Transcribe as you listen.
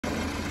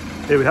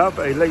Here we have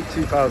a late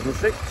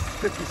 2006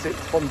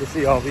 56 Honda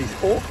CR-V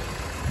Sport,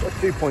 a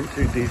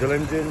 2.2 diesel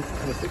engine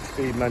and a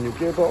 6-speed manual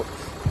gearbox.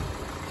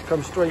 It's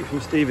come straight from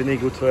Stephen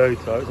Eagle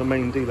Toyota. It's a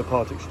main dealer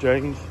part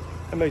exchange.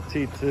 MOT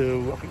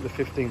to I think the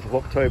 15th of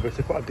October,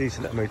 so quite a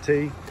decent MOT.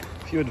 A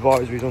few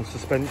advisories on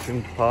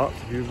suspension parts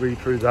if you read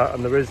through that,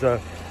 and there is a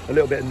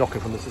little bit of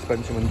knocking from the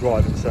suspension when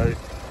driving, so it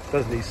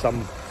does need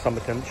some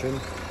attention.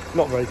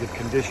 Not very good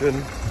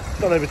condition.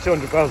 Done over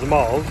 200,000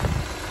 miles.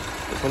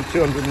 It's on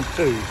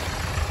 202.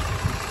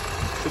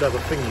 Should have a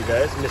thingy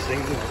there, it's missing,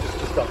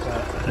 just up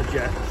a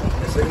jet,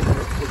 missing,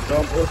 for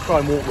example. Let's try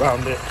and walk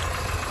around it,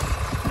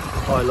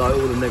 highlight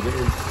all the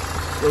negatives.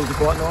 Wheels are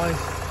quite nice.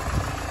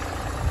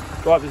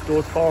 Driver's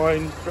door's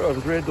fine,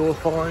 driver's rear door's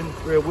fine,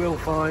 rear wheel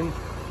fine.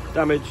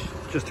 Damage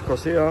just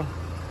across here,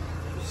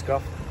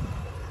 scuff.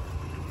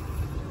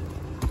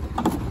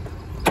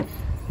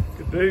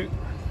 Good boot.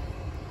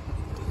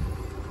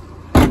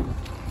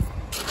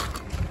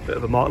 Bit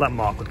of a mark, that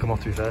mark would come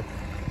off to be fair.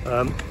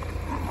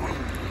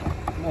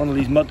 One of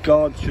these mud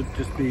guards should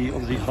just be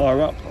obviously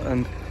higher up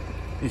and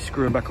he's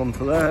screwing back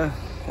onto there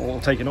or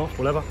taking off,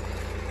 whatever.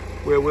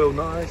 Rear wheel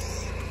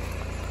nice.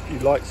 A few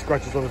light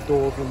scratches on the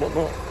doors and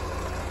whatnot.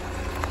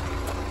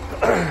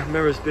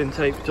 Mirror's been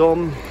taped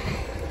on.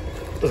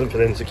 Doesn't feel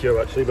insecure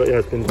actually, but yeah,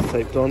 it's been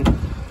taped on.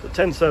 Got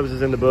 10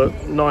 services in the book,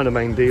 9 a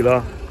main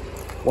dealer,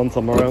 1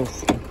 somewhere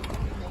else.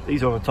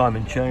 These are on a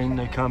timing chain,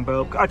 no cam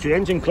belt. Actually,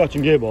 engine, clutch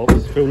and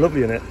gearbox feel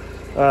lovely in it.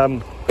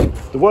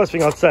 The worst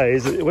thing I'd say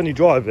is that when you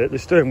drive it, the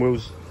steering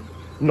wheel's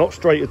not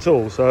straight at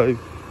all, so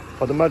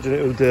I'd imagine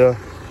it would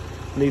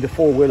need a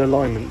 4-wheel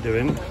alignment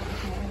doing.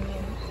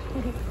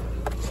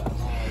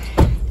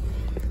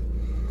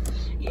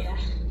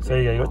 So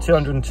yeah, you got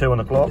 202 on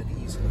the clock.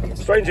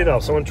 Strange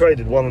enough, someone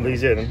traded one of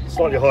these in,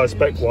 slightly higher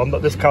spec one,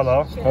 but this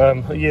colour,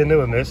 a year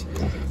newer than this,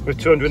 with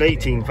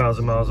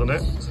 218,000 miles on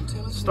it.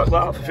 Stuck that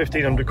up for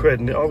 1,500 quid,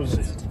 and I was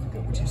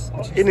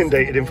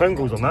inundated in phone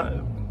calls on that.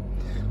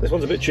 This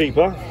one's a bit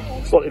cheaper,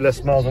 slightly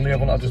less miles on the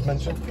other one I just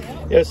mentioned.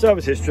 Yeah,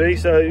 service history,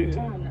 so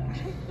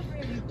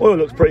oil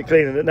looks pretty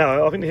clean in it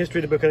now. I think the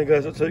history of the book only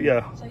goes up to,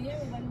 yeah,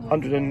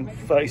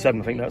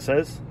 137, I think that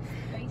says.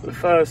 The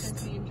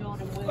first,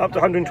 up to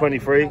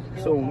 123,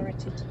 it's all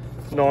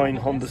 9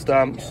 Honda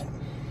stamps.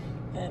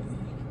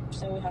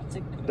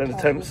 Then the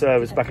 10th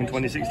service back in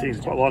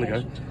 2016, quite a while ago,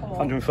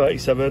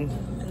 137.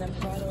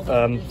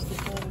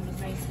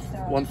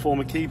 One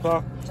former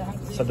keeper,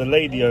 so the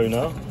lady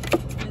owner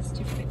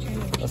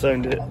has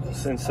owned it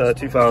since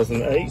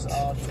 2008.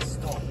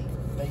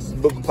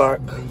 Book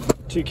pack,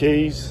 2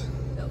 keys.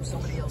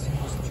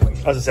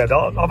 As I said,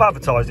 I've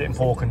advertised it in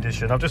poor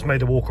condition. I've just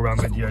made a walk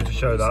around video to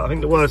show that. I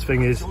think the worst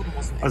thing is,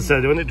 as I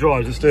said, when it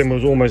drives, the steering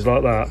wheel's almost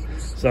like that.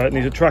 So it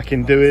needs a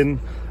tracking doing,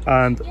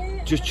 and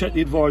just check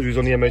the advisories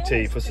on the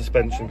MOT for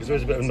suspension, because there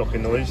is a bit of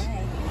knocking noise.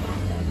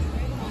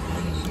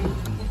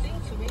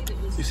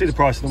 You see the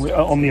price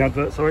on the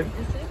advert, sorry.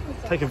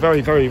 Take a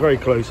very, very, very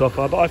close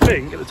offer, but I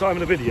think at the time of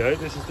the video,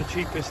 this is the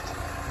cheapest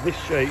this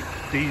shape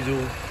diesel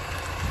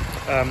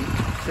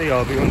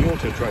CR-V on the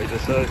Auto Trader,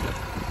 so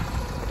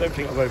I don't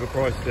think I've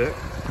overpriced it.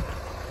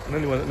 And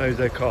anyone that knows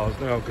their cars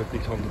know how good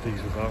these Honda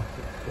diesels are.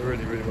 They're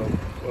really, really well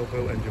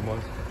built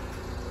engine-wise.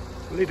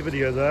 I'll leave the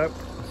video there.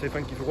 I'll say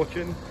thank you for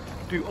watching.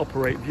 Do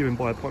operate viewing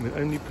by appointment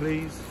only,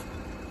 please.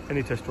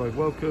 Any test drive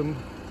welcome.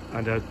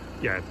 And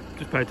yeah,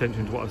 just pay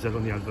attention to what I said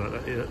on the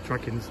advert.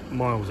 Tracking's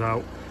miles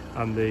out,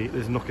 and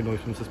there's knocking noise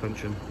from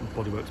suspension, and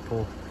bodywork's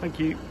poor. Thank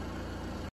you.